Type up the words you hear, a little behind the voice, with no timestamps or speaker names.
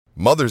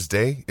Mother's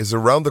Day is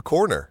around the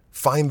corner.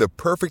 Find the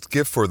perfect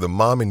gift for the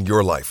mom in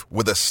your life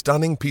with a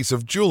stunning piece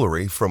of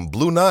jewelry from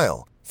Blue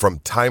Nile. From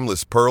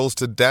timeless pearls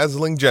to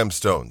dazzling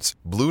gemstones,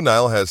 Blue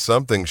Nile has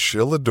something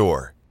she'll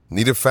adore.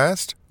 Need it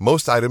fast?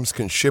 Most items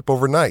can ship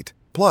overnight.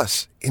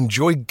 Plus,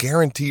 enjoy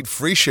guaranteed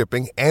free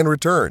shipping and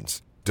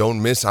returns.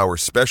 Don't miss our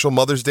special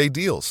Mother's Day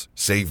deals.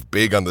 Save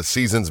big on the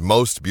season's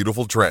most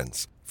beautiful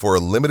trends. For a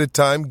limited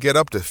time, get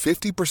up to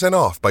 50%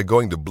 off by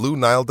going to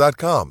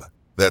BlueNile.com.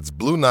 That's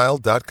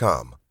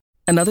BlueNile.com.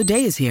 Another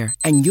day is here,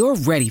 and you're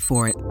ready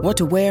for it. What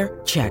to wear?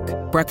 Check.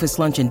 Breakfast,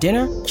 lunch, and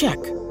dinner?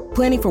 Check.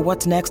 Planning for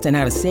what's next and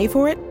how to save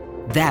for it?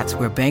 That's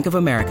where Bank of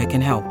America can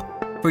help.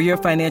 For your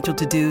financial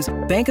to-dos,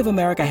 Bank of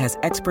America has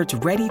experts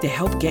ready to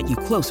help get you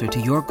closer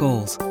to your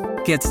goals.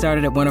 Get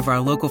started at one of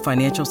our local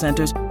financial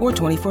centers or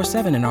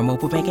 24/7 in our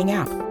mobile banking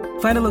app.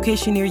 Find a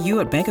location near you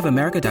at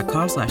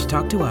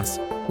bankofamerica.com/talktous.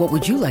 What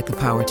would you like the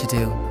power to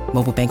do?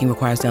 Mobile banking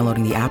requires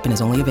downloading the app and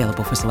is only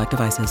available for select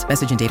devices.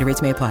 Message and data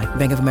rates may apply.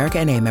 Bank of America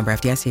N.A., member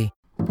FDIC.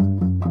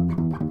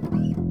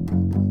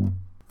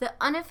 The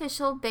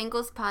Unofficial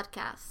Bengals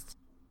Podcast.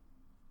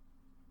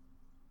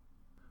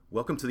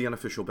 Welcome to the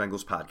Unofficial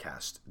Bengals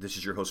Podcast. This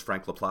is your host,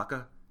 Frank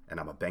LaPlaca, and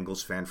I'm a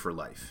Bengals fan for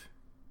life.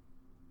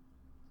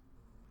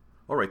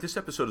 All right, this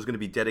episode is going to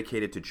be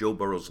dedicated to Joe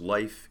Burrow's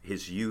life,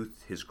 his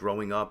youth, his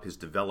growing up, his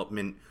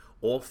development,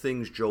 all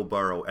things Joe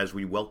Burrow, as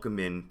we welcome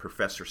in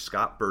Professor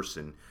Scott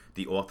Burson,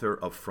 the author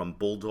of From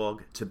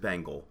Bulldog to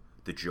Bengal,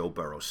 the Joe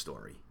Burrow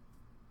story.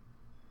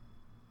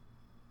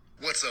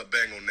 What's up,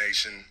 Bengal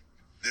Nation?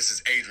 This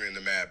is Adrian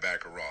the Mad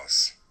Backer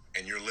Ross,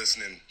 and you're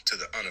listening to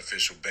the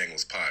Unofficial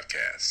Bengals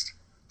Podcast.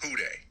 Who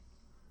dey?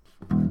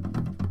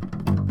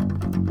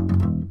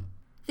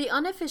 The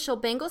Unofficial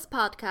Bengals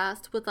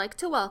Podcast would like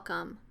to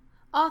welcome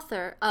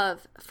author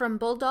of From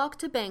Bulldog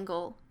to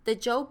Bengal, the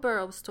Joe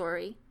Burrow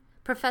story,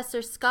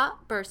 Professor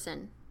Scott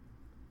Burson.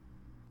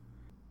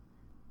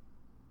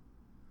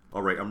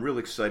 All right, I'm real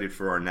excited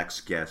for our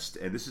next guest,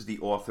 and this is the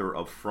author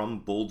of From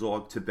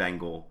Bulldog to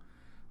Bengal,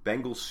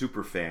 Bengals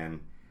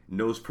superfan,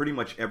 knows pretty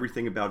much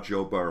everything about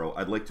Joe Burrow.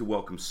 I'd like to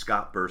welcome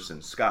Scott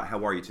Burson. Scott,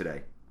 how are you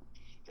today?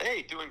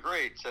 Hey, doing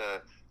great.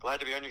 Glad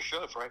to be on your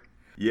show, Frank.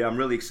 Yeah, I'm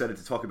really excited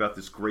to talk about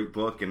this great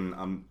book, and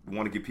I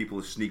want to give people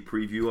a sneak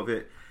preview of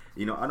it.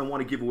 You know, I don't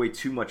want to give away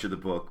too much of the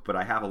book, but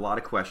I have a lot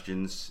of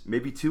questions,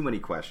 maybe too many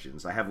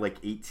questions. I have like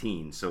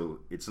 18, so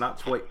it's not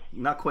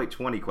quite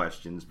 20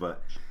 questions,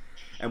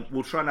 and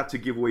we'll try not to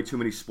give away too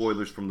many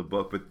spoilers from the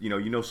book, but you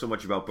know so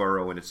much about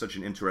Burrow, and it's such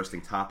an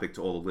interesting topic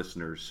to all the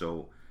listeners,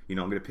 so I'm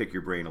going to pick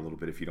your brain a little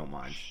bit if you don't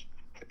mind.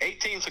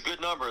 18 is a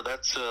good number.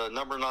 That's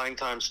number 9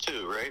 times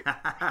 2, right?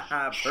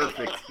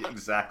 Perfect.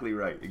 Exactly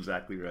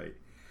right.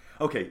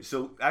 Okay,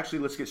 so actually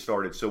let's get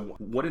started. So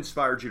what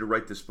inspired you to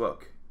write this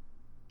book?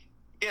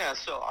 Yeah,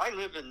 so I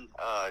live in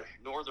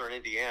northern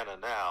Indiana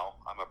now.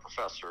 I'm a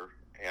professor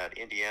at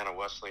Indiana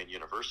Wesleyan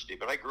University,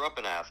 but I grew up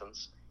in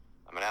Athens.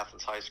 I'm an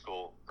Athens High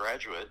School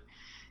graduate.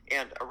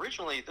 And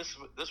originally, this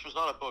was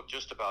not a book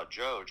just about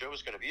Joe. Joe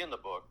was going to be in the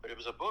book, but it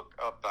was a book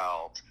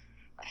about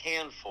a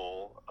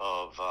handful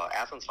of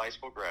Athens High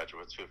School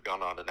graduates who have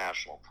gone on to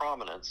national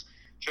prominence.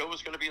 Joe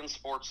was going to be in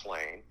Sports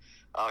Lane.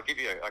 I'll give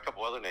you a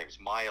couple other names.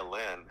 Maya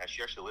Lin,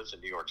 she actually lives in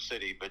New York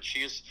City, but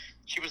she was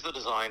the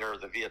designer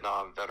of the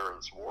Vietnam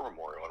Veterans War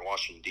Memorial in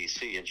Washington,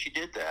 D.C., and she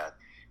did that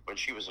when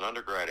she was an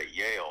undergrad at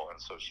Yale,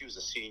 and so she was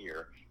a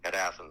senior at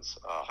Athens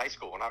High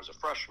School when I was a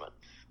freshman.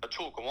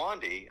 Atul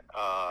Gawande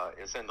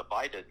is in the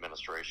Biden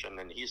administration,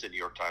 and he's a New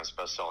York Times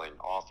bestselling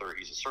author.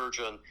 He's a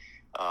surgeon,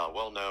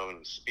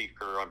 well-known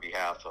speaker on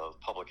behalf of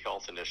public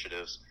health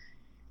initiatives.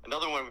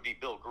 Another one would be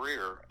Bill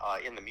Greer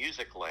in the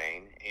music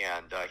lane,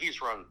 and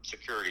he's run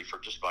security for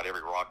just about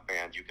every rock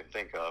band you can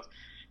think of.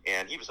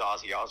 And he was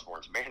Ozzy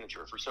Osbourne's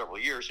manager for several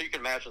years, so you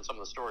can imagine some of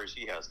the stories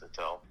he has to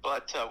tell.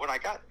 But when I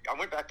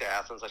went back to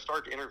Athens, I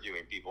started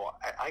interviewing people.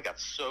 I got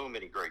so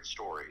many great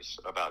stories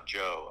about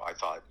Joe. I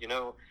thought,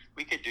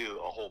 we could do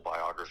a whole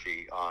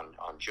biography on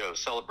Joe,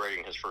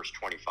 celebrating his first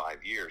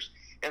 25 years.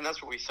 And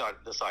that's what we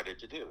decided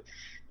to do.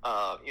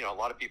 A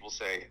lot of people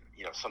say,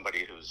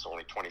 somebody who's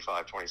only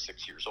 25,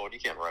 26 years old, you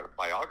can't write a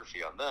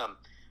biography on them.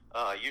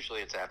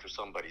 Usually it's after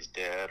somebody's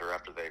dead or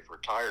after they've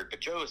retired. But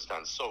Joe has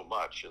done so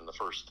much in the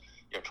first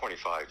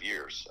 25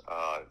 years.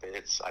 I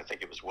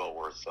think it was well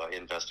worth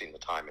investing the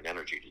time and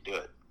energy to do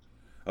it.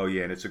 Oh,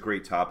 yeah, and it's a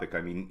great topic.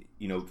 I mean,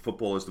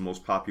 football is the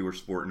most popular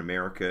sport in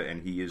America,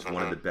 and he is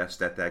one of the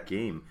best at that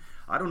game.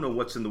 I don't know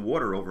what's in the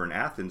water over in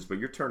Athens, but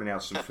you're turning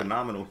out some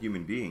phenomenal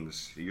human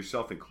beings,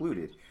 yourself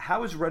included.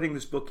 How has writing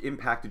this book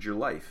impacted your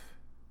life?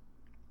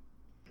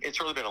 It's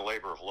really been a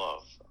labor of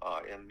love.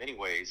 In many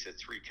ways,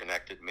 it's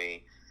reconnected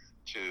me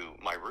to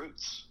my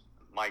roots.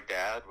 My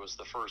dad was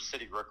the first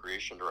city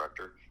recreation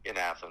director in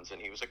Athens,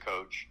 and he was a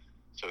coach.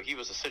 So he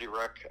was a city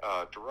rec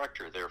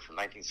director there from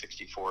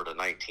 1964 to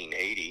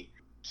 1980.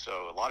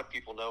 So a lot of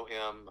people know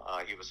him.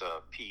 He was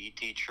a PE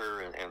teacher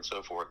and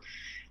so forth.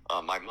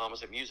 My mom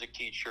was a music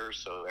teacher,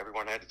 so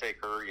everyone had to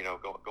take her,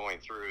 going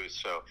through.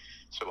 So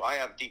I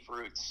have deep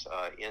roots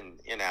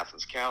in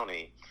Athens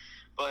County.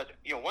 But,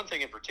 one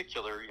thing in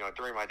particular,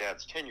 during my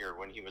dad's tenure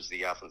when he was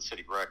the Athens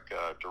City Rec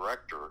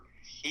director,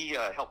 he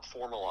helped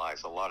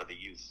formalize a lot of the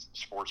youth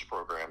sports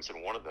programs,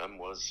 and one of them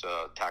was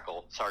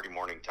Saturday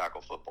morning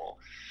tackle football.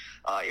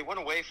 It went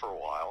away for a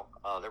while.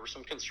 There was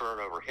some concern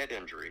over head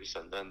injuries,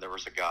 and then there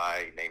was a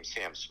guy named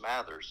Sam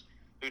Smathers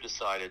who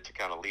decided to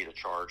kind of lead a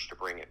charge to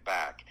bring it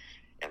back.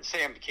 And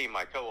Sam became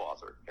my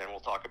co-author, and we'll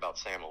talk about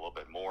Sam a little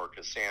bit more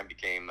because Sam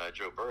became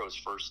Joe Burrow's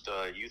first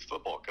youth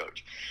football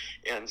coach.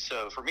 And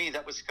so for me,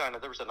 that was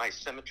there was a nice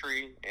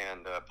symmetry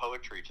and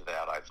poetry to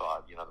that, I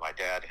thought. My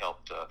dad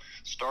helped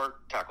start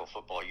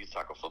youth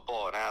tackle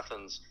football in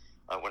Athens,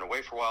 went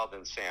away for a while,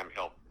 then Sam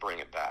helped bring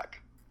it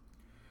back.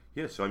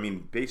 Yeah, so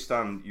based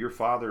on your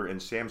father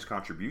and Sam's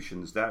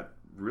contributions, that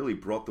really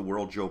brought the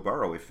world Joe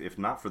Burrow. If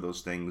not for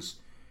those things,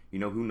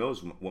 who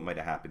knows what might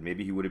have happened.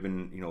 Maybe he would have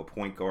been, a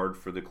point guard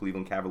for the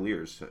Cleveland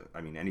Cavaliers.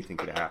 Anything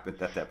could have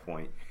happened at that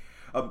point.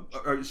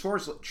 As far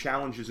as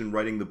challenges in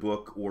writing the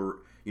book, or,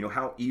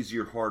 how easy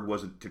or hard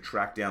was it to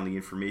track down the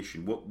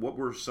information? What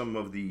were some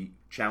of the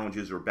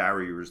challenges or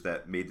barriers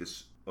that made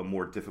this a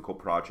more difficult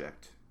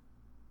project?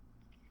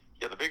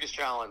 Yeah, the biggest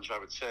challenge, I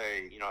would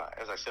say,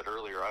 as I said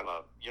earlier, I'm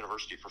a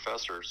university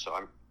professor, so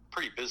I'm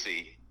pretty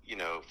busy,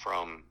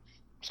 from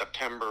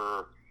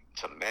September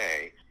to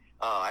May.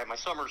 I have my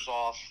summers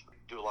off,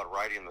 do a lot of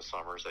writing in the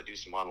summers. I do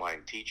some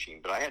online teaching,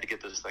 but I had to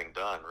get this thing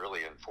done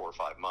really in 4 or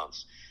 5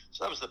 months.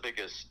 So that was the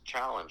biggest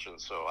challenge. And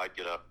so I'd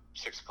get up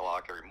 6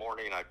 o'clock every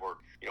morning. I'd work,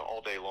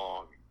 all day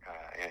long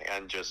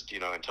and just,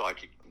 until I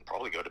could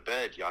probably go to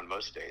bed on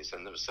most days.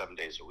 And it was 7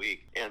 days a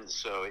week. And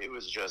so it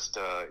was just,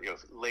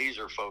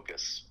 laser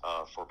focus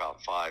for about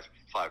five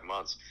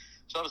months.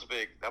 So that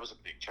was a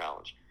big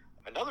challenge.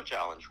 Another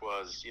challenge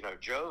was,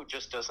 Joe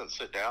just doesn't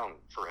sit down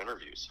for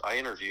interviews. I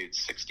interviewed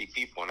 60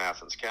 people in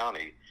Athens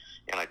County,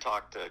 and I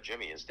talked to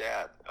Jimmy, his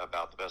dad,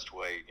 about the best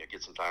way to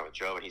get some time with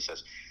Joe. And he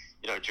says,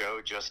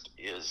 Joe just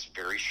is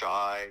very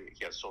shy.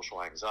 He has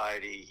social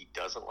anxiety. He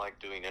doesn't like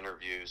doing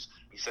interviews.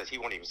 He says he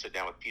won't even sit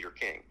down with Peter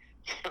King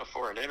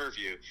for an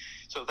interview.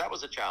 So that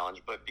was a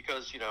challenge. But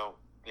because,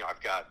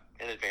 I've got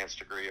an advanced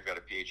degree, I've got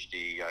a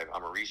PhD,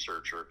 I'm a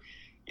researcher,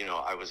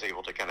 I was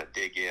able to kind of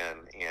dig in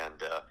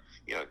and,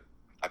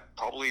 I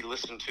probably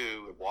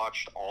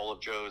watched all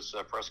of Joe's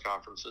press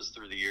conferences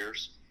through the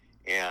years,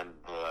 and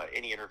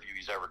any interview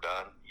he's ever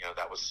done,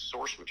 that was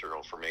source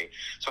material for me.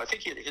 So I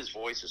think his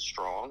voice is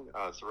strong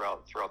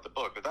throughout the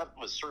book, but that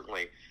was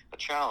certainly a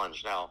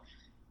challenge. Now,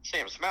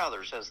 Sam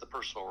Smathers has the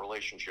personal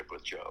relationship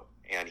with Joe,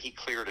 and he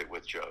cleared it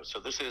with Joe. So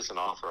this is an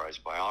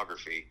authorized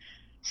biography.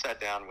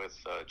 Sat down with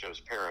Joe's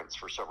parents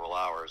for several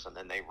hours, and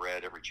then they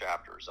read every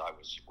chapter as I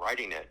was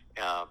writing it.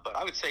 But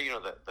I would say,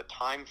 the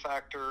time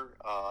factor,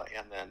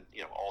 and then,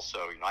 also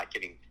not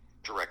getting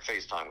direct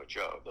FaceTime with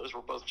Joe. Those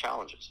were both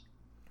challenges.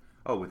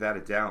 Oh, without a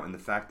doubt. And the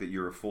fact that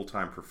you're a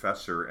full-time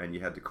professor and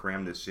you had to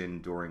cram this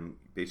in during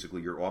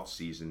basically your off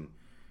season,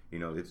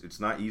 it's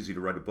not easy to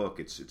write a book.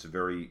 It's a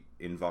very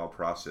involved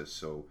process.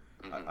 So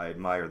mm-hmm. I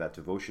admire that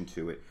devotion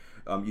to it.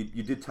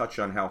 You did touch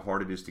on how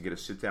hard it is to get a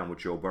sit-down with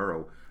Joe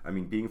Burrow.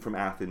 Being from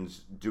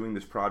Athens, doing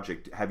this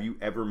project, have you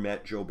ever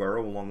met Joe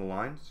Burrow along the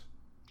lines?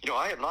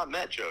 I have not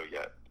met Joe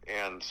yet,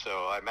 and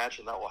so I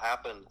imagine that will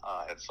happen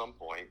at some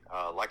point.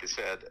 Like I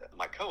said,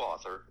 my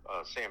co-author,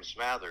 Sam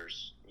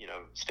Smathers,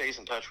 stays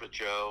in touch with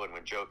Joe, and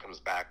when Joe comes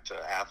back to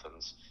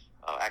Athens,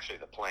 actually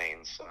the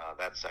Plains,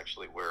 that's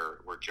actually where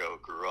Joe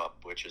grew up,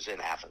 which is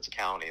in Athens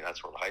County.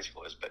 That's where the high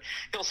school is. But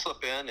he'll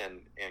slip in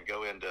and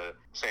go into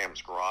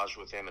Sam's garage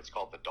with him. It's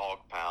called the Dog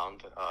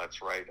Pound.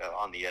 It's right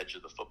on the edge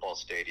of the football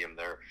stadium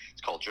there.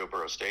 It's called Joe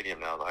Burrow Stadium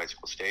now, the high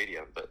school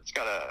stadium. But it's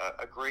got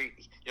a great,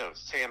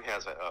 Sam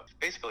has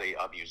basically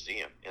a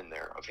museum in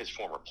there of his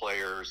former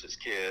players, his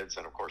kids,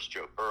 and of course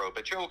Joe Burrow.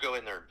 But Joe will go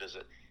in there and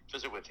visit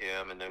with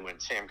him, and then when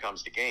Sam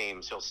comes to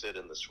games, he'll sit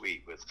in the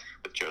suite with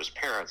Joe's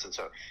parents. And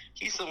so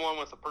he's the one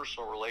with the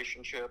personal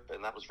relationship,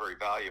 and that was very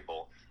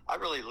valuable. I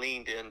really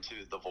leaned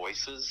into the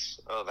voices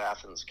of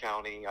Athens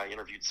County. I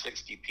interviewed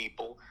 60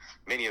 people,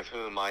 many of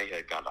whom I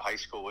had gone to high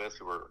school with,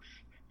 who were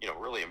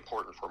really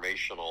important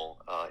formational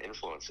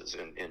influences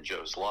in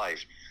Joe's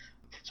life.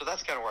 So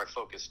that's kind of where I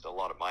focused a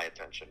lot of my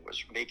attention,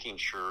 was making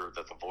sure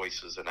that the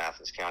voices in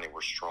Athens County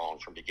were strong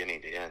from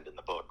beginning to end in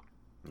the book.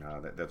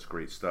 That's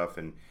great stuff.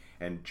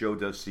 And Joe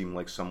does seem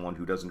like someone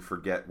who doesn't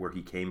forget where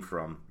he came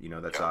from.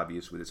 That's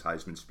obvious with his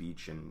Heisman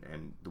speech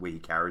and the way he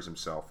carries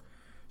himself.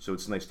 So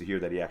it's nice to hear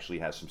that he actually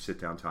has some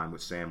sit-down time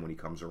with Sam when he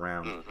comes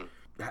around.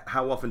 Mm-hmm.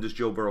 How often does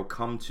Joe Burrow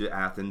come to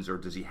Athens, or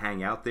does he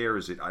hang out there?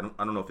 Is it I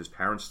don't know if his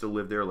parents still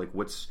live there. Like,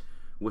 what's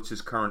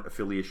his current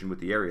affiliation with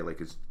the area?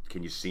 Like,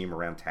 can you see him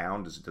around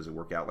town? Does it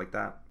work out like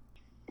that?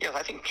 Yeah,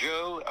 I think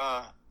Joe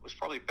was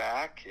probably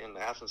back in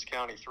Athens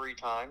County 3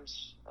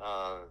 times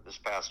this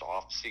past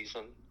off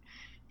season.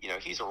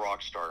 He's a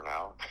rock star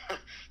now.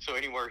 So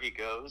anywhere he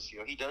goes,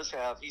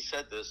 he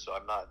said this, so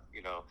I'm not,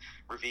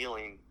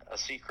 revealing a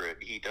secret.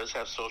 He does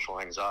have social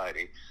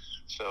anxiety.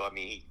 So,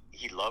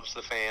 he loves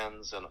the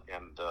fans and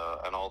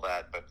all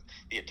that, but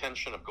the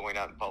attention of going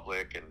out in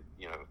public and,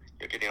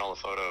 getting all the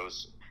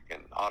photos,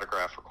 and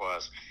autograph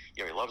requests.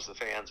 He loves the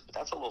fans, but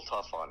that's a little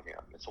tough on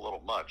him. It's a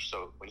little much.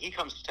 So when he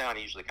comes to town,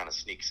 he usually kind of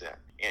sneaks in,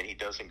 and he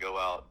doesn't go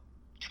out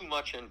too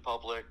much in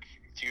public.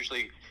 It's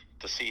usually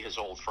to see his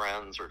old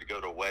friends or to go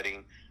to a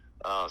wedding,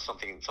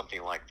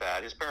 something like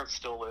that. His parents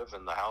still live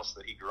in the house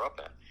that he grew up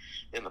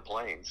in the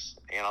Plains.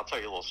 And I'll tell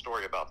you a little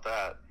story about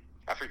that.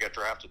 After he got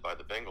drafted by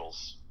the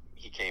Bengals,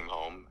 he came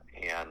home,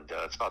 and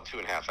it's about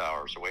 2.5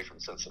 hours away from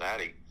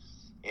Cincinnati.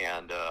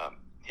 And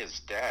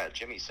his dad,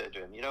 Jimmy, said to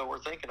him, we're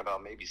thinking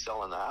about maybe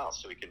selling the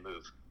house so we can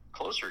move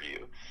closer to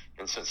you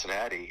in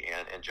Cincinnati.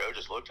 And Joe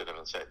just looked at him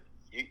and said,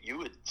 you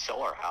would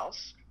sell our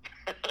house?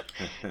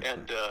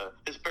 And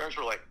his parents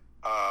were like,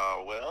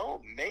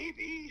 well,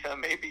 maybe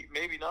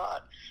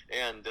not.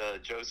 And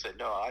Joe said,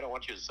 no, I don't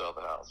want you to sell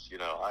the house.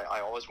 I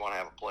always want to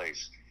have a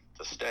place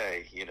to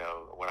stay,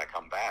 when I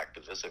come back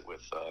to visit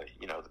with,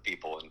 the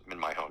people in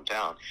my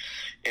hometown.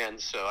 And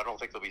so I don't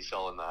think they'll be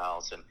selling the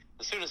house. And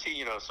as soon as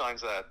he,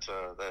 signs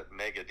that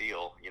mega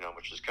deal,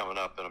 which is coming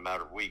up in a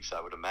matter of weeks,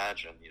 I would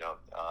imagine,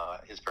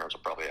 his parents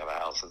will probably have a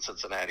house in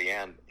Cincinnati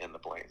and in the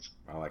Plains.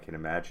 Oh, I can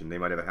imagine. They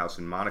might have a house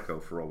in Monaco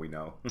for all we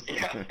know.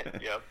 Yeah,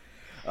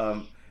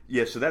 yeah.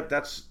 Yeah, so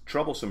that's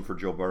troublesome for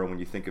Joe Burrow when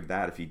you think of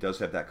that. If he does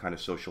have that kind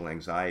of social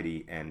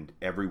anxiety and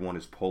everyone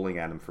is pulling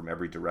at him from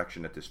every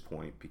direction at this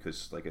point,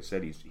 because, like I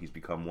said, he's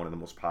become one of the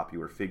most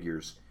popular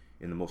figures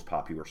in the most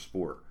popular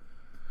sport.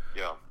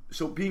 Yeah.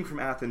 So being from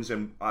Athens,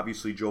 and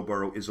obviously Joe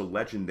Burrow is a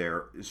legend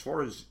there, as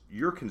far as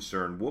you're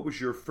concerned, what was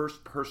your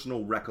first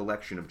personal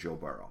recollection of Joe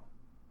Burrow?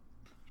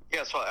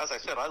 Yeah, so as I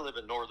said, I live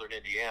in northern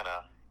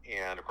Indiana,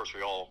 and of course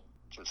we all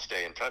can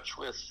stay in touch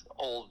with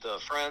old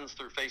friends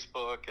through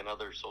Facebook and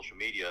other social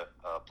media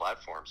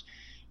platforms.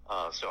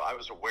 So I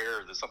was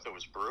aware that something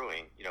was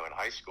brewing, in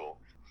high school.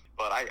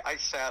 But I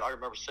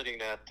remember sitting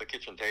at the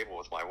kitchen table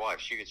with my wife.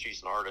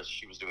 She's an artist.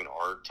 She was doing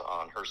art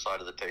on her side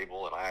of the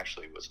table, and I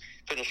actually was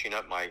finishing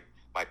up my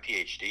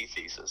PhD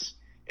thesis.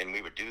 And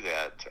we would do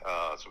that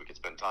so we could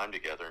spend time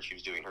together. And she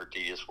was doing her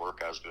tedious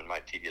work. I was doing my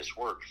tedious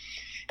work.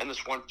 And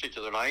this one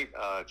particular night,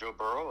 Joe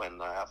Burrow and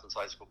the Athens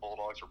High School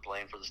Bulldogs were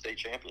playing for the state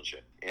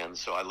championship. And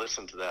so I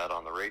listened to that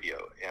on the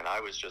radio, and I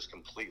was just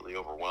completely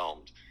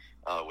overwhelmed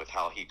with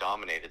how he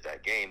dominated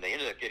that game. They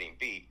ended up getting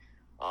beat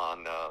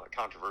on a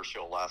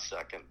controversial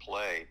last-second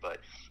play, but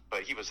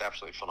he was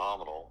absolutely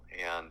phenomenal,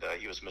 and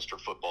he was Mr.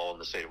 Football in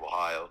the state of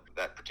Ohio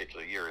that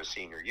particular year, his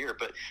senior year.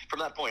 But from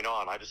that point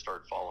on, I just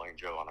started following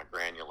Joe on a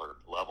granular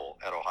level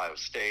at Ohio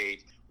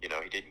State. He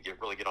didn't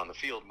really get on the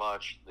field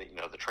much.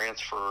 The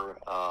transfer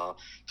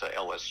to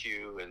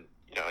LSU, and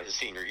his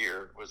senior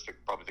year was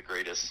probably the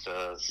greatest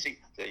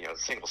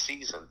single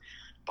season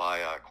by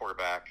a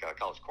quarterback,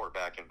 college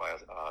quarterback, and by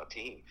a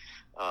team.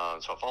 So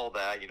I followed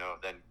that.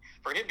 Then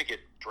for him to get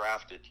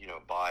drafted,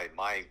 by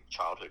my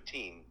childhood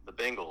team, the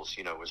Bengals,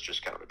 was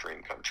just kind of a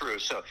dream come true.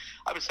 So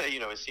I would say,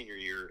 his senior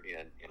year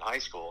in high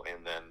school,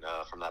 and then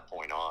from that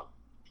point on.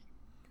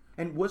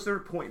 And was there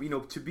a point,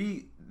 to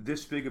be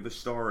this big of a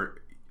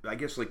star, I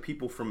guess like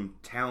people from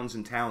towns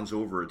and towns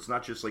over, it's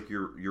not just like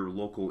your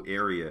local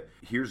area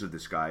hears of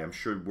this guy. I'm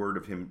sure word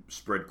of him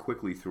spread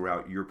quickly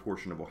throughout your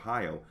portion of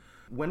Ohio.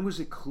 When was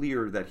it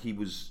clear that he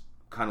was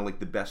kind of like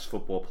the best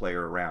football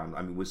player around?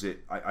 I mean, was it,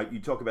 you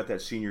talk about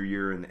that senior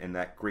year and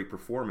that great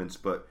performance,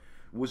 but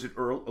was it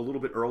a little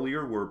bit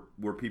earlier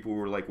where people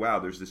were like, wow,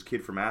 there's this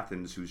kid from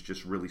Athens who's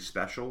just really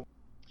special?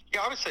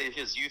 Yeah, I would say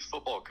his youth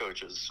football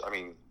coaches,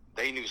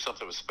 they knew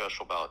something was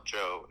special about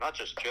Joe. Not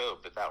just Joe,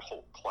 but that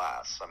whole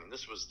class.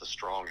 This was the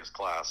strongest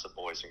class of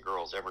boys and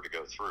girls ever to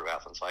go through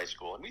Athens High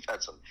School. And we've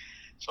had some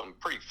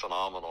pretty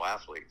phenomenal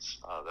athletes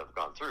that have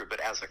gone through. But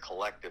as a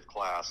collective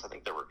class, I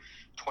think there were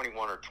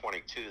 21 or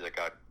 22 that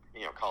got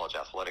college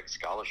athletic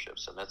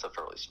scholarships, and that's a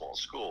fairly small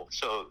school.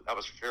 So that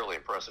was fairly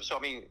impressive. So,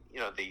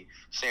 the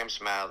Sam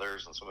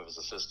Smathers and some of his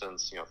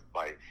assistants,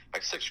 by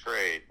sixth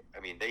grade,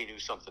 they knew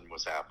something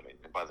was happening.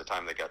 And by the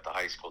time they got to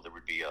high school, there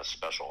would be a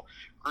special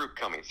group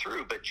coming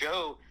through. But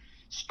Joe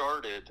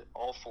started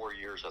all 4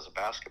 years as a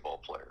basketball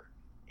player.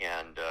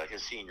 And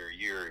his senior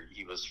year,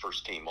 he was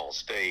first team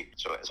All-State.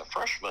 So as a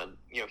freshman,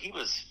 he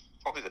was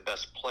probably the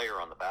best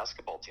player on the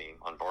basketball team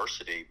on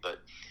varsity, but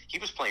he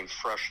was playing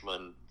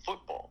freshman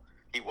football.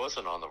 He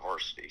wasn't on the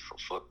varsity for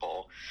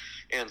football.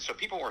 And so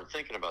people weren't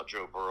thinking about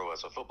Joe Burrow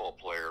as a football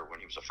player when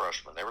he was a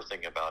freshman. They were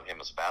thinking about him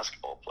as a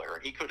basketball player.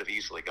 And he could have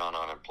easily gone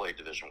on and played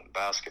Division I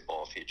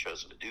basketball if he had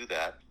chosen to do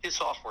that. His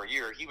sophomore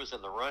year, he was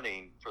in the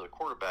running for the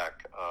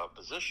quarterback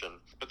position,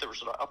 but there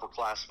was an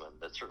upperclassman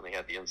that certainly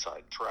had the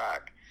inside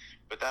track.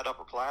 But that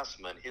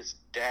upperclassman, his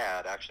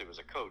dad actually was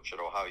a coach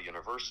at Ohio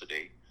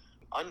University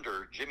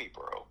under Jimmy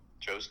Burrow,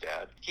 Joe's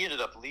dad. He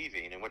ended up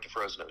leaving and went to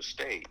Fresno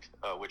State,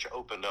 which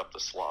opened up the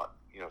slot,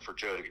 for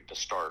Joe to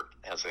start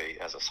as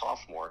a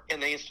sophomore.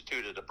 And they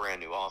instituted a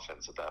brand new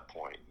offense at that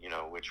point,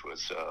 which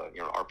was,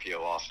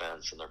 RPO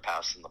offense, and they're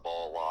passing the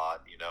ball a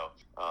lot,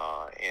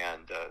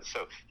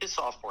 so his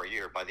sophomore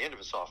year, by the end of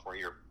his sophomore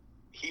year,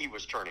 he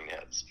was turning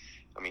heads.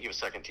 I mean, he was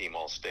second team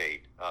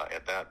All-State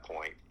at that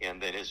point.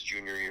 And then his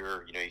junior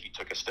year, he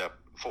took a step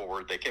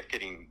forward. They kept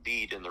getting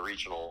beat in the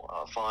regional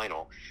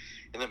final.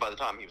 And then by the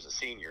time he was a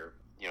senior,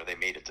 they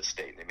made it to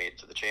state. They made it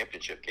to the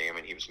championship game,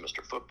 and he was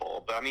Mr.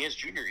 Football. But, I mean, his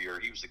junior year,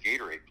 he was the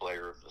Gatorade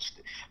player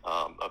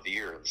of the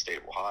year in the state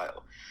of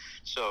Ohio.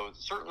 So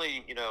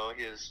certainly,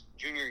 his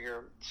junior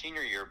year,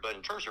 senior year, but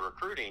in terms of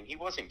recruiting, he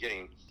wasn't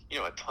getting,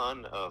 a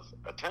ton of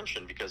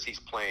attention because he's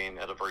playing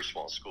at a very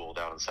small school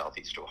down in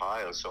Southeast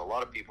Ohio. So a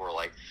lot of people are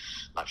like,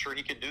 not sure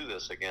he could do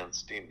this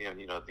against,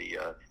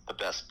 the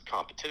best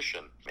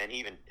competition. And he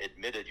even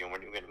admitted,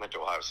 when he went to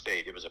Ohio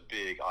State, it was a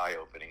big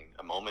eye-opening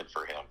moment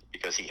for him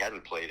because he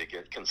hadn't played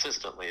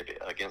consistently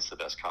against the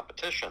best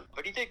competition.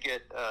 But he did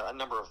get a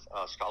number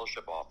of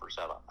scholarship offers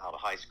out of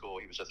high school.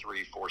 He was a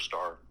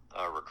 3-4-star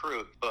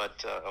recruit,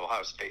 but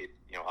Ohio State,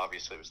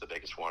 obviously was the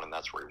biggest one, and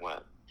that's where he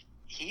went.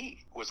 He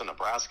was a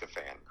Nebraska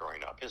fan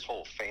growing up. His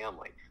whole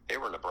family, they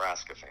were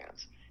Nebraska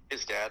fans.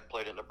 His dad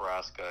played in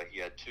Nebraska. He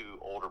had 2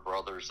 older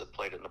brothers that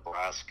played in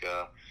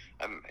Nebraska.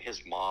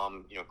 His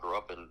mom, grew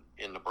up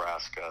in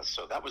Nebraska,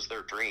 so that was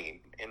their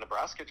dream. And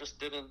Nebraska just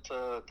didn't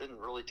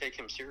really take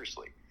him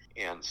seriously.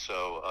 And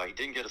so he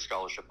didn't get a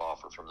scholarship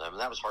offer from them, and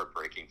that was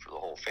heartbreaking for the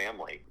whole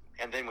family.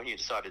 And then when he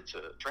decided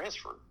to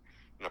transfer,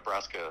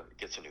 Nebraska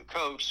gets a new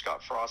coach.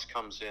 Scott Frost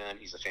comes in.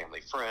 He's a family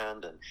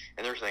friend, and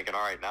they're thinking,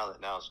 all right, now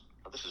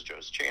this is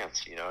Joe's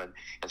chance,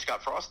 and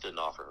Scott Frost didn't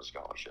offer him a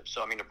scholarship.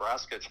 So, I mean,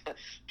 Nebraska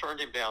turned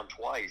him down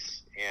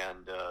twice,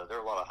 and there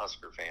are a lot of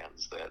Husker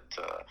fans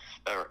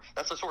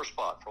that's a sore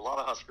spot for a lot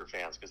of Husker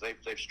fans because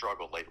they've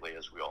struggled lately,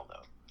 as we all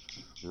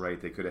know. Right,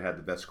 they could have had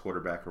the best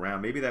quarterback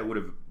around. Maybe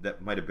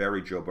that might have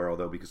buried Joe Burrow,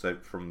 though, because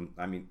at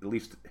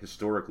least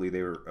historically,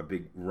 they were a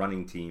big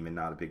running team and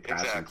not a big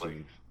passing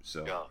team.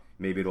 So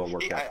maybe it all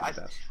worked out for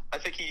the best. I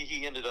think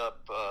he ended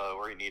up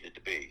where he needed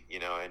to be,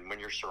 and when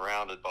you're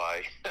surrounded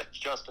by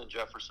Justin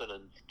Jefferson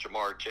and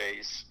Jamar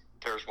Chase,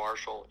 Terrace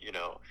Marshall, you're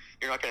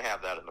not going to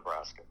have that in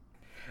Nebraska.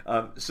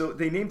 So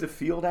they named a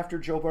field after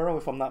Joe Burrow,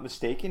 if I'm not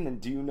mistaken, and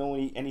do you know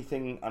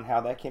anything on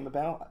how that came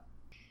about?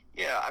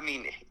 Yeah, I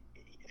mean,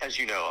 as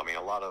you know,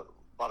 a lot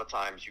of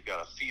times you've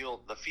got a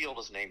field. The field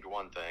is named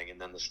one thing, and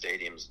then the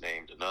stadium's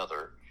named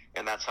another.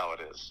 And that's how it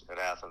is at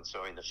Athens.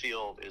 So, the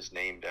field is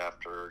named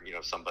after,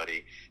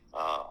 somebody.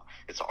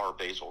 It's our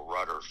Basil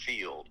Rudder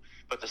Field.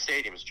 But the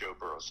stadium is Joe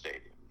Burrow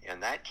Stadium.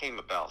 And that came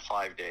about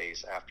 5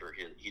 days after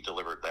he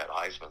delivered that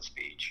Heisman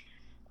speech,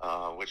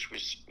 which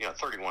was,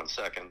 31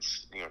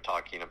 seconds,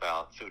 talking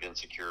about food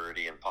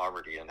insecurity and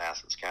poverty in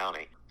Athens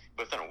County.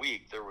 Within a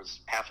week, there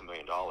was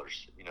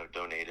 $500,000,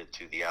 donated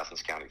to the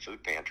Athens County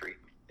Food Pantry.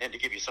 And to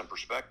give you some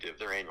perspective,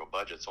 their annual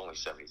budget's only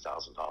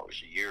 $70,000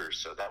 a year,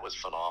 so that was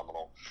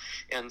phenomenal.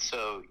 And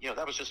so,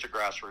 that was just a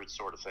grassroots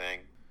sort of thing.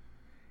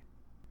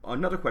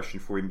 Another question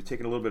for you,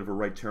 taking a little bit of a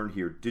right turn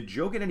here. Did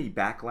Joe get any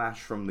backlash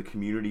from the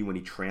community when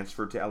he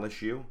transferred to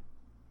LSU?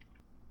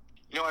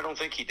 I don't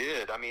think he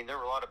did. There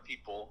were a lot of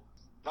people.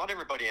 Not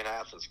everybody in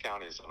Athens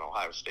County is an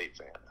Ohio State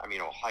fan.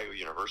 Ohio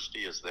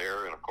University is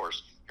there, and of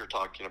course, you're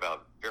talking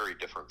about very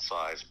different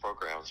size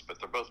programs, but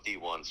they're both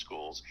D1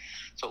 schools.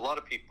 So a lot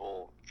of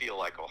people feel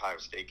like Ohio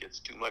State gets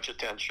too much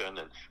attention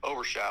and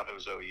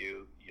overshadows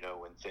OU,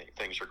 when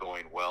things are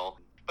going well.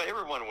 But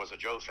everyone was a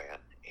Joe fan,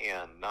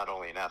 and not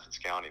only in Athens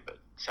County, but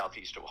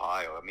Southeast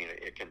Ohio.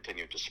 It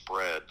continued to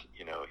spread,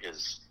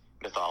 his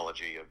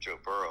mythology of Joe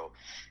Burrow,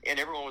 and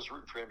everyone was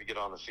rooting for him to get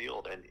on the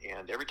field,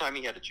 and every time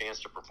he had a chance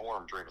to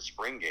perform during a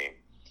spring game,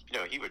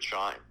 he would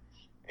shine,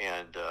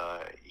 and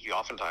he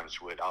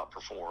oftentimes would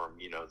outperform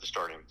the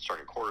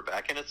starting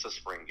quarterback, and it's a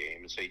spring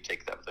game, and so you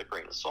take that with a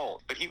grain of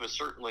salt. But he was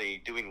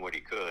certainly doing what he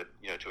could,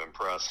 to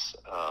impress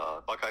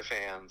Buckeye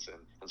fans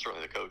and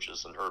certainly the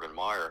coaches and Urban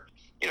Meyer,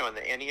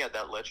 and he had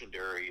that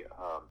legendary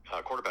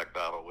quarterback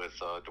battle with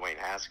Dwayne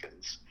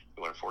Haskins,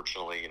 who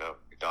unfortunately,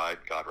 died,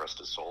 God rest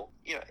his soul.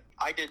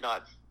 I did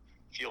not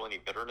feel any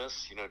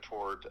bitterness,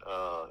 toward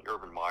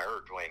Urban Meyer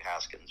or Dwayne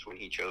Haskins when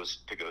he chose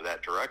to go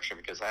that direction,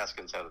 because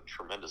Haskins had a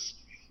tremendous,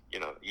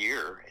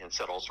 year and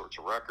set all sorts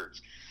of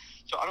records.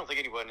 So I don't think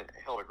anyone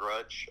held a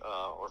grudge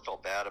or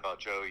felt bad about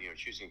Joe,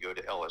 choosing to go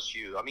to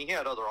LSU. He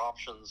had other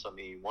options.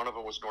 One of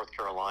them was North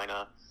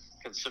Carolina.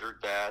 Considered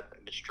that.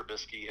 Mitch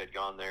Trubisky had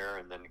gone there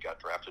and then got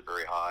drafted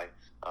very high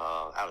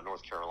out of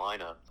North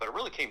Carolina. But it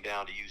really came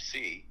down to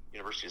UC,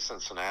 University of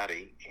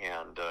Cincinnati,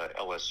 and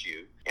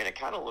LSU. And it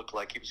kind of looked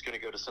like he was going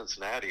to go to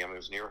Cincinnati. It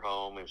was near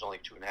home. It was only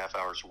 2.5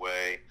 hours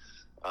away.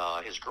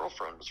 His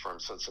girlfriend was from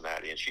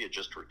Cincinnati, and she had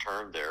just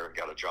returned there and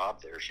got a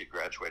job there. She had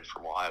graduated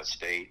from Ohio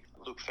State.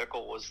 Luke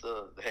Fickell was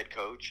the head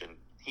coach, and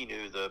he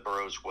knew the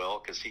Burrows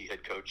well because he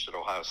had coached at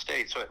Ohio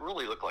State. So it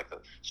really looked like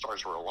the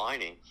stars were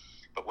aligning.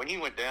 But when he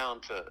went down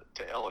to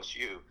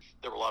LSU,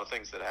 there were a lot of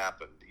things that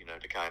happened,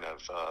 to kind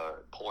of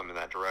pull him in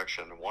that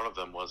direction. And one of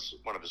them was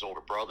one of his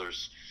older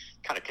brothers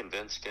kind of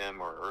convinced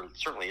him or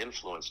certainly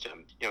influenced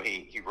him.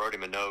 He wrote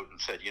him a note and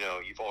said,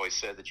 you've always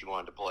said that you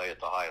wanted to play at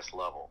the highest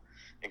level.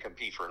 and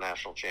compete for a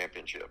national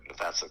championship. If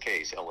that's the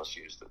case,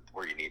 LSU is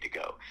where you need to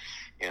go.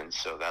 And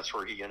so that's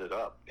where he ended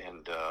up.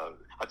 And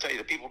I'll tell you,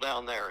 the people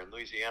down there in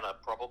Louisiana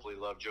probably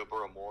love Joe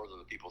Burrow more than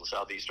the people in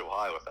Southeast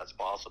Ohio, if that's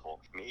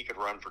possible. I mean, he could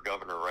run for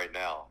governor right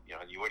now. You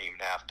know, you wouldn't even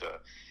have to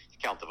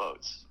count the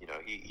votes. You know,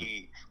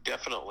 he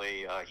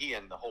definitely, he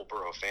and the whole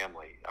Burrow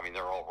family, I mean,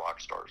 they're all rock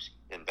stars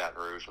in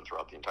Baton Rouge and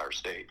throughout the entire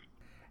state.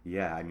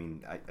 Yeah, I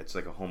mean, it's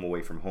like a home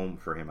away from home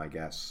for him, I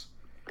guess.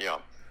 Yeah.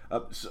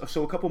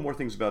 So a couple more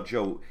things about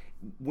Joe.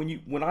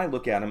 When I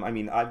look at him, I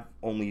mean, I've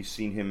only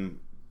seen him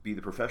be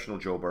the professional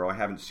Joe Burrow. I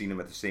haven't seen him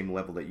at the same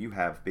level that you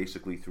have,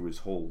 basically through his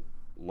whole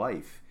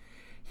life.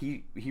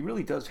 He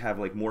really does have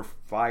like more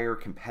fire,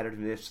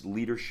 competitiveness,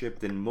 leadership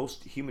than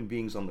most human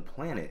beings on the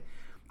planet.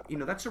 You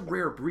know, that's a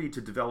rare breed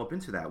to develop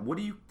into that. What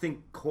do you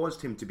think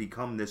caused him to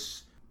become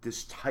this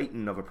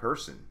titan of a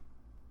person?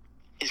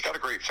 He's got a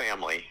great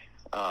family.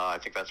 I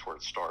think that's where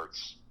it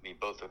starts. I mean,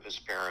 both of his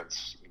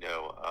parents, you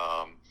know,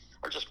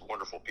 are just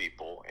wonderful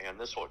people, and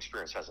this whole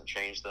experience hasn't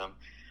changed them.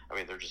 I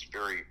mean, they're just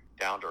very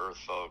down-to-earth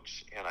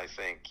folks, and I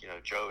think, you know,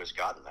 Joe has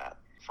gotten that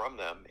from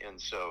them. And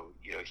so,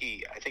 you know,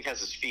 he, I think, has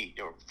his feet,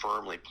 you know,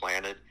 firmly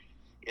planted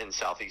in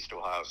Southeast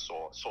Ohio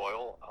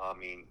soil. I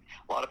mean,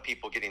 a lot of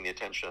people getting the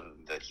attention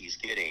that he's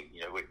getting,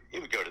 you know,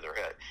 it would go to their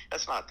head.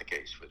 That's not the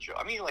case with Joe.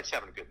 I mean, he likes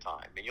having a good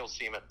time. I mean, you'll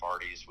see him at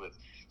parties with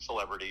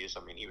celebrities.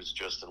 I mean, he was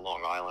just in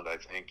Long Island, I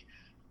think,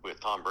 with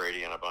Tom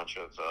Brady and a bunch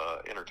of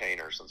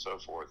entertainers and so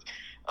forth.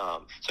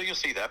 So you'll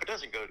see that, but it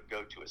doesn't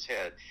go to his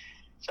head.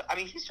 So, I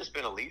mean, he's just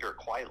been a leader, a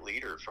quiet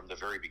leader from the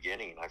very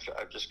beginning.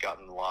 I've just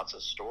gotten lots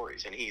of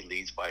stories, and he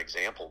leads by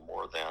example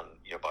more than,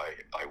 you know,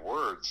 by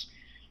words.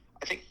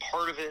 I think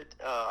part of it,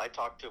 I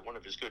talked to one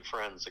of his good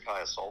friends,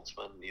 Zakiah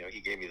Saltzman. You know,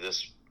 he gave me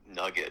this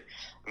nugget.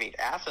 I mean,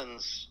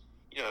 Athens,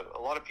 you know,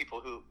 a lot of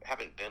people who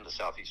haven't been to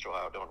Southeast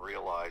Ohio don't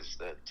realize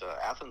that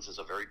Athens is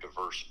a very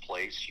diverse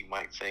place. You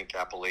might think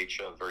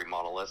Appalachia, very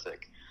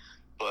monolithic.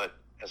 But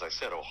as I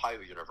said,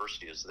 Ohio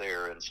University is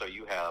there, and so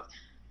you have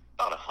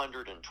about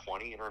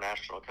 120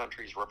 international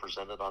countries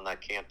represented on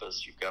that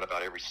campus. You've got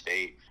about every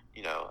state,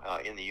 you know,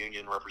 in the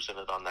union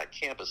represented on that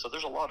campus. So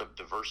there's a lot of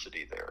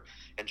diversity there.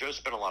 And Joe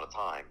spent a lot of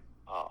time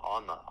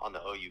on the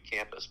OU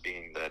campus,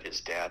 being that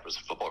his dad was a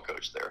football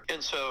coach there.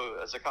 And so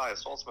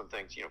Zakiah Saltzman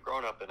thinks, you know,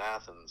 growing up in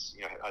Athens,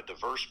 you know, a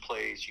diverse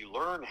place, you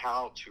learn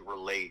how to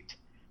relate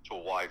to a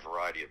wide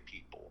variety of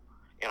people.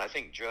 And I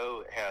think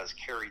Joe has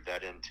carried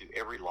that into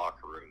every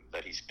locker room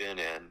that he's been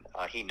in.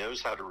 He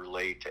knows how to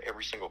relate to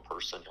every single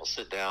person. He'll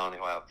sit down,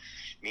 he'll have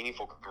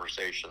meaningful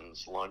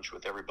conversations, lunch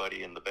with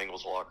everybody in the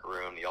Bengals locker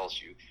room, the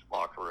LSU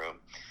locker room.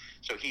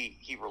 So he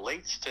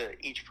relates to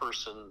each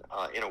person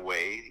in a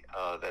way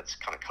that's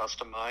kind of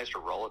customized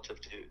or relative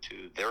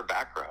to their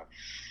background.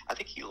 I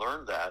think he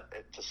learned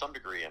that to some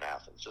degree in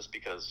Athens just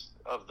because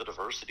of the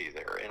diversity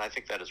there. And I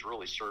think that has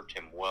really served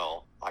him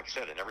well, like I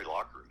said, in every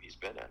locker room he's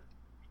been in.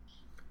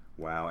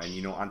 Wow, and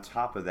you know, on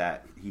top of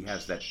that, he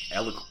has that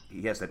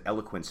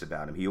eloquence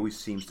about him. He always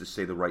seems to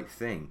say the right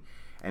thing.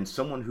 And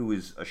someone who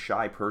is a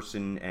shy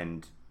person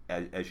and,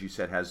 as you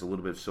said, has a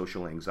little bit of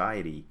social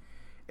anxiety,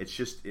 it's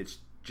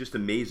just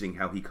amazing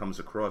how he comes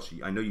across.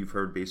 I know you've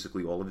heard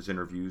basically all of his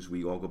interviews.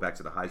 We all go back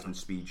to the Heisman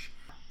speech.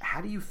 How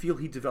do you feel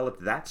he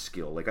developed that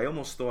skill? Like, I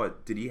almost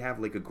thought, did he have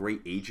like a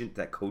great agent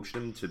that coached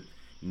him to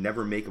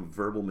never make a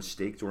verbal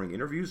mistake during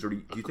interviews, or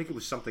do you think it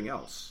was something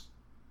else?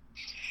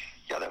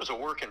 Yeah, that was a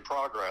work in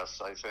progress,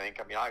 I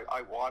think. I mean,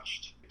 I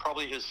watched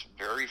probably his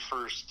very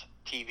first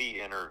TV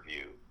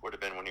interview would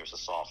have been when he was a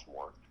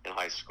sophomore in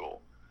high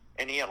school.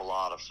 And he had a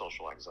lot of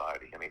social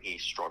anxiety. I mean, he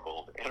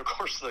struggled. And, of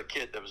course, the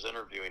kid that was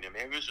interviewing him,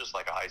 it was just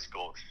like a high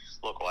school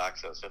local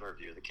access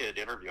interview. The kid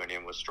interviewing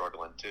him was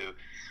struggling, too.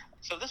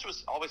 So this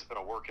was always been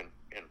a work in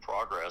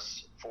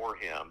progress for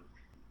him.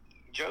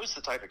 Joe's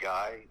the type of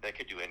guy that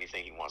could do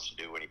anything he wants to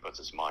do when he puts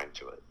his mind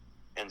to it.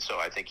 And so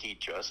I think he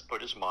just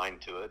put his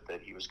mind to it,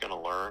 that he was going to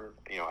learn,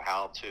 you know,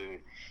 how to,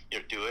 you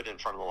know, do it in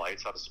front of the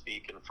lights, how to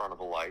speak in front of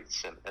the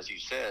lights. And as you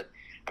said,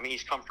 I mean,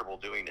 he's comfortable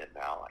doing it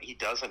now. He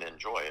doesn't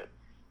enjoy it,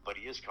 but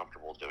he is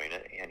comfortable doing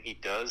it. And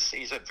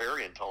he's a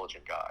very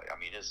intelligent guy. I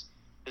mean, his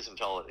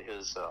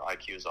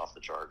IQ is off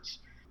the charts.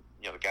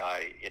 You know, the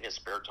guy in his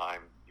spare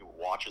time, he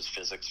watches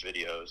physics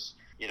videos,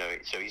 you know,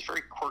 so he's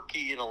very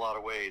quirky in a lot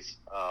of ways.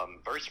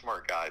 Very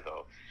smart guy,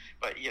 though.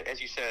 But yeah,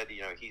 as you said,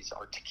 you know, he's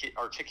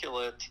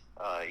articulate.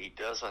 He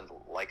doesn't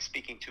like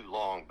speaking too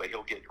long, but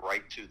he'll get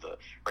right to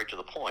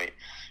the point,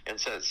 and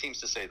so it seems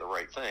to say the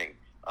right thing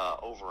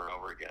over and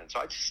over again. So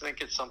I just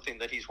think it's something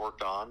that he's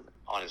worked on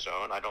his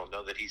own. I don't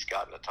know that he's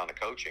gotten a ton of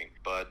coaching,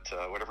 but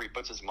whatever he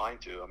puts his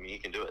mind to, I mean, he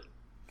can do it.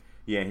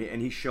 Yeah,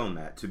 and he's shown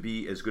that, to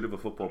be as good of a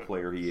football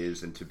player he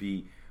is, and to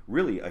be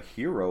really a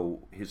hero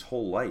his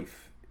whole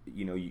life.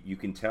 You know, you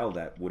can tell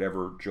that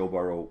whatever Joe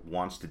Burrow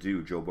wants to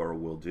do, Joe Burrow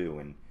will do,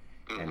 and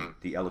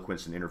the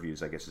eloquence in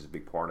interviews, I guess, is a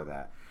big part of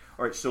that.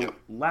 All right, so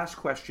last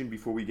question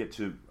before we get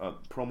to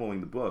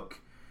promoting the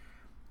book.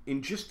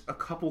 In just a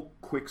couple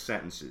quick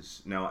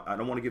sentences, now I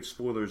don't want to give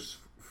spoilers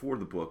for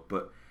the book,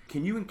 but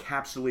can you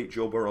encapsulate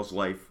Joe Burrow's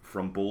life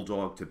from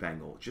Bulldog to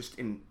Bengal, just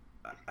in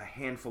a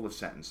handful of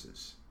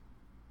sentences.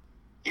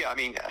 Yeah, I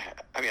mean,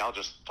 I'll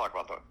just talk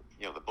about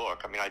the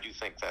book. I mean, I do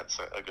think that's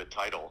a good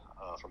title,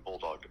 From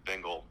Bulldog to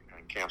Bengal,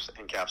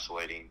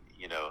 encapsulating,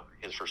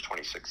 his first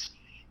 26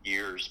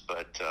 years.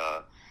 But,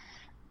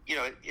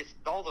 it's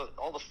all the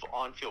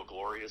on-field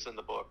glory is in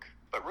the book.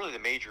 But really the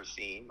major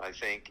theme, I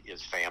think,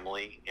 is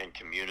family and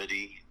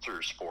community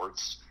through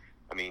sports.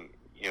 I mean,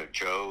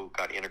 Joe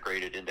got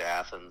integrated into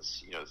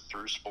Athens,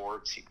 through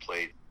sports. He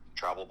played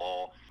travel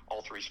ball,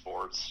 all three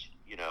sports,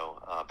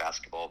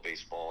 basketball,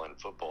 baseball, and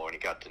football, and he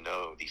got to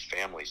know these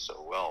families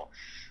so well.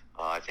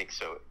 I think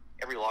so.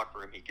 Every locker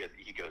room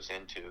he goes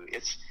into,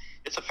 it's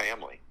a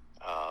family.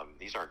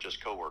 These aren't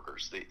just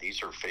coworkers;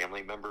 these are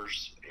family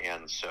members.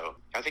 And so,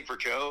 I think for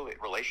Joe,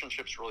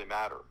 relationships really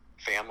matter.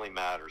 Family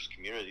matters,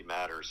 community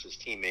matters. His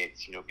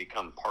teammates,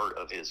 become part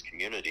of his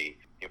community,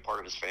 part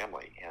of his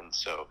family. And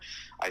so,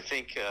 I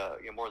think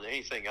more than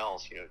anything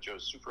else,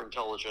 Joe's super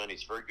intelligent.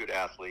 He's a very good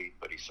athlete,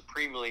 but he's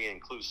supremely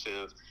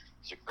inclusive.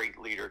 He's a great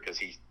leader because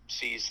he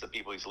sees the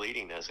people he's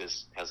leading as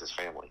his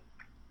family.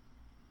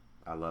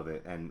 I love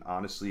it. And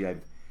honestly,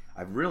 I've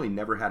really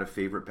never had a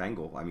favorite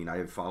Bengal. I mean, I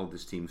have followed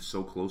this team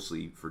so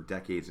closely for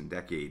decades and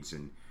decades,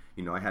 and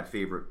I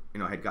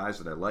had guys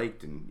that I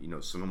liked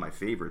and some of my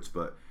favorites,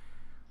 but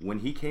when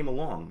he came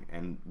along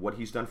and what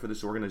he's done for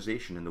this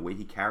organization and the way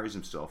he carries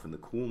himself and the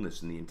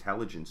coolness and the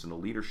intelligence and the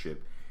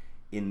leadership,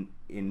 in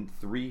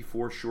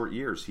 3-4 short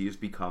years, he has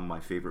become my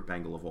favorite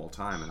Bengal of all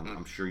time, and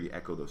I'm sure you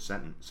echo those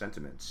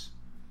sentiments.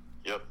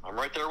 Yep, I'm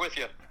right there with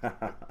you.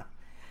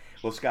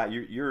 Well, Scott,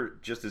 you're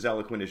just as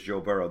eloquent as Joe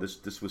Burrow.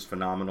 This was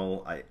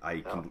phenomenal.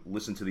 I can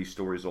listen to these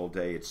stories all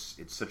day. It's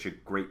such a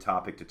great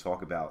topic to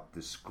talk about,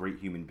 this great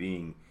human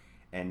being,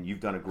 and you've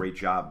done a great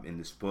job in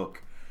this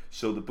book.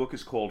 So the book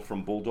is called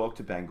From Bulldog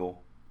to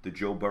Bengal, The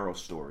Joe Burrow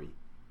Story,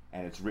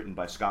 and it's written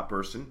by Scott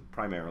Burson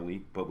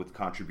primarily, but with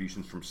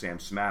contributions from Sam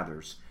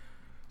Smathers.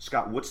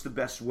 Scott, what's the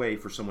best way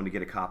for someone to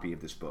get a copy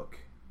of this book?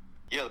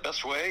 Yeah, the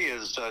best way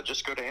is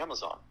just go to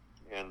Amazon.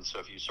 And so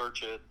if you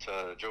search it,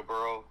 Joe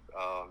Burrow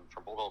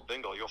from Bulldog to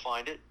Bengal, you'll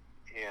find it.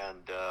 And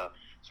so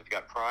if you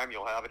got Prime,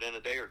 you'll have it in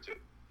a day or two.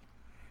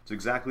 It's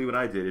exactly what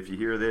I did. If you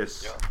hear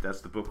this,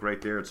 That's the book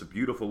right there. It's a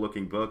beautiful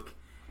looking book,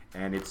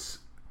 and it's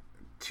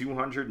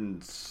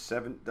 300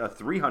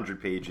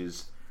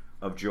 pages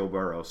of Joe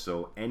Burrow.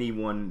 So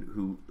anyone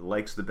who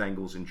likes the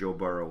Bengals and Joe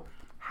Burrow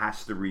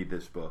has to read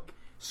this book.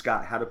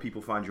 Scott, how do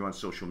people find you on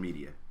social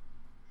media?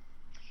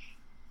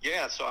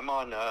 Yeah, so I'm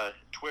on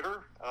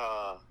Twitter,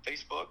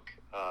 Facebook.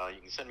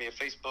 You can send me a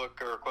Facebook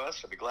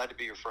request. I'd be glad to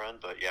be your friend.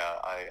 But yeah,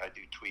 I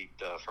do tweet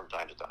from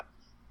time to time.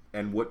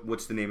 And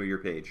what's the name of your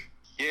page?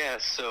 Yeah,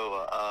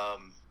 so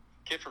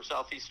kid from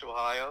Southeast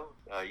Ohio.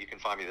 You can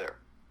find me there.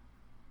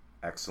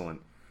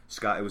 Excellent.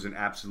 Scott, it was an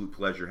absolute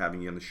pleasure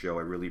having you on the show.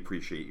 I really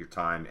appreciate your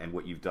time and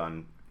what you've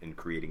done in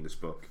creating this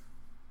book.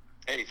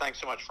 Hey, thanks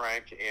so much,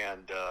 Frank.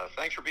 And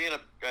thanks for being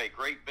a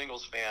great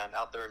Bengals fan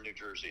out there in New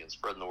Jersey and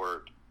spreading the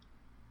word.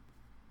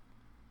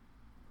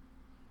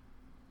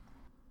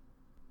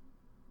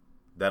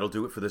 That'll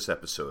do it for this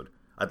episode.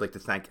 I'd like to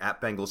thank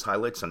 @Bengals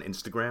Highlights on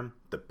Instagram,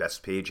 the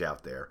best page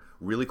out there.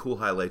 Really cool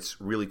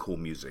highlights, really cool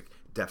music.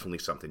 Definitely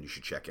something you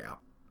should check out.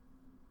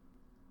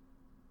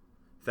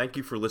 Thank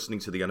you for listening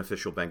to the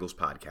Unofficial Bengals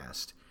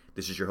Podcast.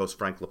 This is your host,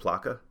 Frank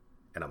LaPlaca,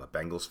 and I'm a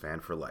Bengals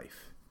fan for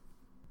life.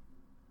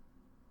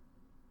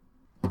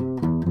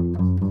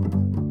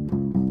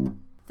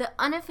 The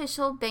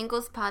Unofficial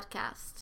Bengals Podcast.